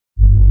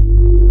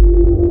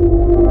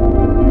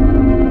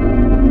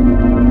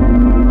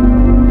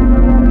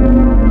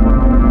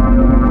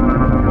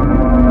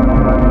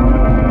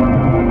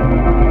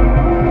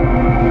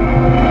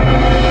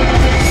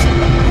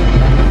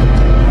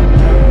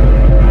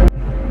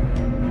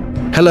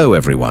Hello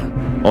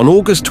everyone. On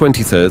August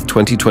 23,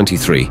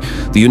 2023,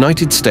 the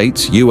United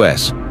States,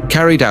 US,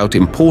 carried out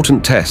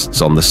important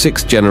tests on the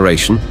 6th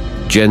generation,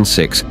 Gen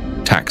 6,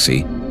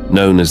 taxi,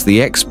 known as the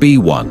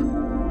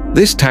XB-1.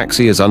 This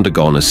taxi has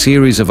undergone a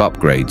series of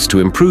upgrades to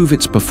improve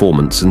its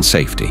performance and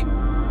safety.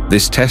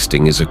 This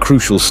testing is a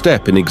crucial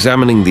step in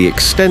examining the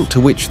extent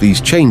to which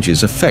these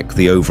changes affect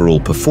the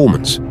overall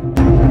performance.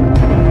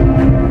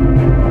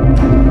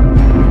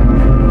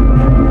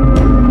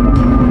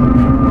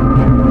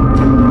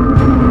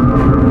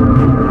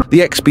 The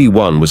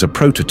XB-1 was a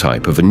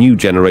prototype of a new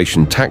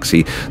generation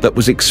taxi that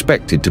was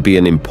expected to be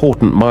an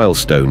important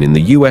milestone in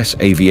the US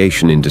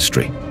aviation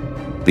industry.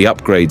 The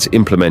upgrades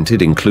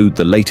implemented include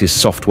the latest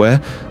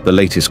software, the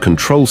latest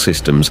control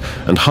systems,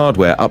 and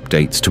hardware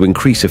updates to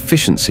increase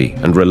efficiency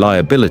and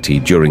reliability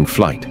during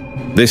flight.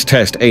 This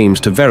test aims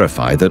to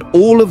verify that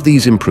all of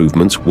these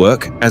improvements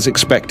work as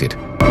expected.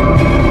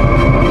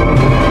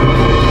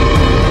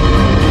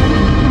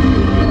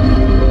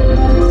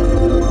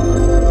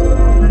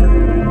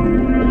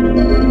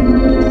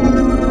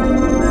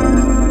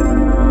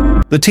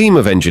 The team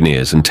of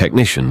engineers and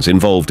technicians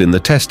involved in the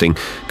testing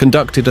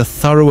conducted a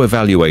thorough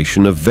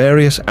evaluation of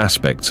various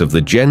aspects of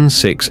the Gen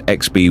 6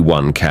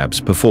 XB-1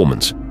 cab's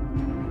performance.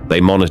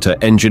 They monitor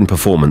engine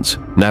performance,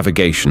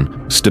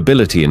 navigation,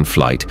 stability in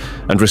flight,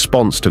 and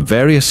response to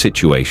various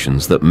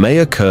situations that may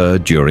occur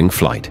during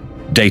flight.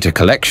 Data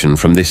collection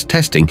from this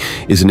testing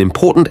is an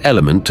important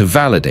element to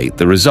validate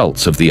the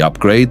results of the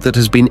upgrade that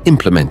has been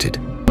implemented.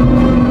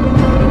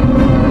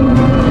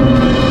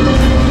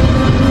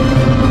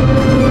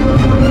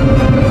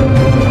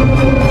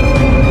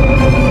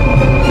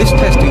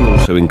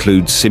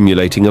 Includes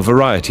simulating a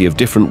variety of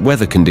different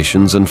weather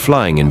conditions and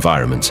flying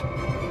environments.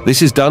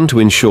 This is done to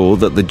ensure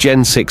that the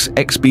Gen 6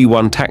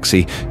 XB-1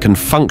 taxi can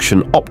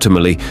function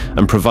optimally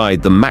and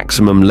provide the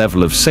maximum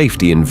level of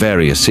safety in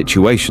various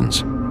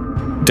situations.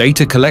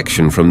 Data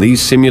collection from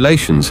these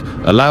simulations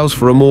allows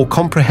for a more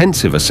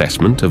comprehensive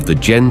assessment of the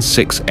Gen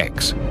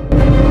 6X.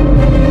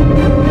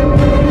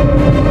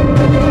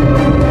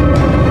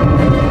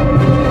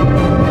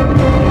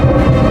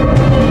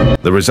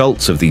 The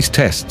results of these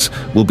tests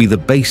will be the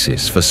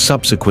basis for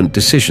subsequent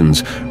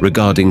decisions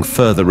regarding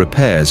further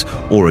repairs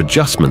or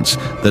adjustments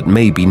that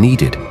may be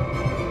needed.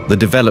 The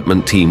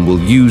development team will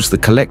use the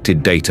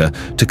collected data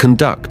to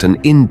conduct an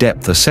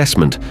in-depth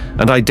assessment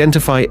and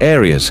identify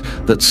areas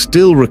that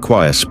still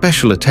require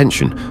special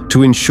attention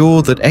to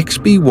ensure that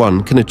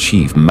XB-1 can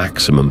achieve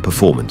maximum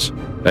performance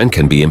and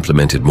can be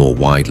implemented more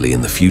widely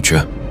in the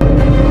future.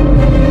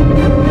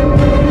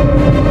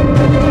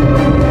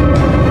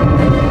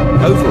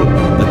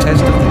 Overall, the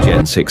test of the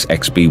Gen 6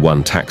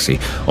 XB-1 taxi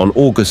on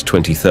August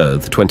 23,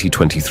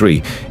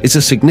 2023 is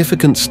a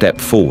significant step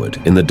forward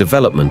in the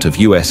development of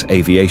US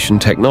aviation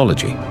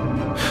technology.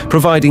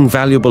 Providing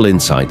valuable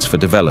insights for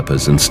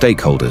developers and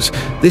stakeholders,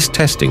 this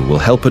testing will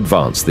help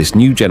advance this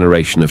new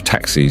generation of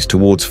taxis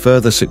towards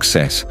further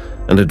success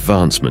and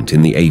advancement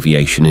in the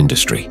aviation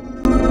industry.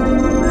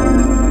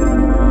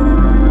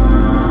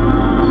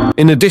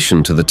 In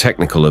addition to the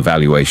technical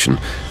evaluation,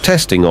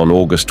 testing on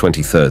August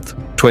 23,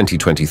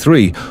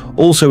 2023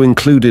 also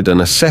included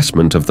an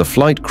assessment of the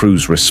flight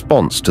crew's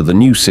response to the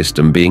new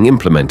system being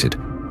implemented.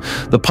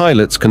 The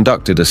pilots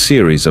conducted a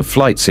series of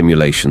flight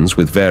simulations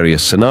with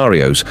various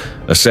scenarios,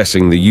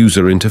 assessing the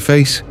user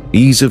interface,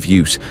 ease of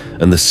use,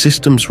 and the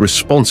system's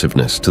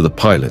responsiveness to the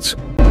pilots.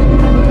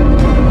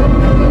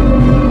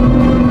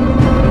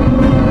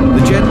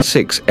 The Gen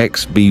 6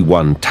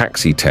 XB-1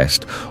 taxi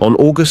test on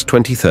August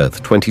 23,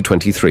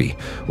 2023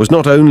 was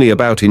not only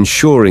about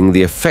ensuring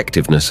the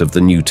effectiveness of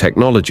the new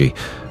technology,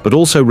 but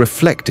also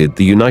reflected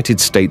the United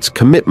States'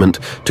 commitment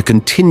to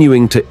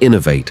continuing to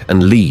innovate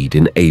and lead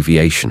in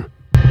aviation.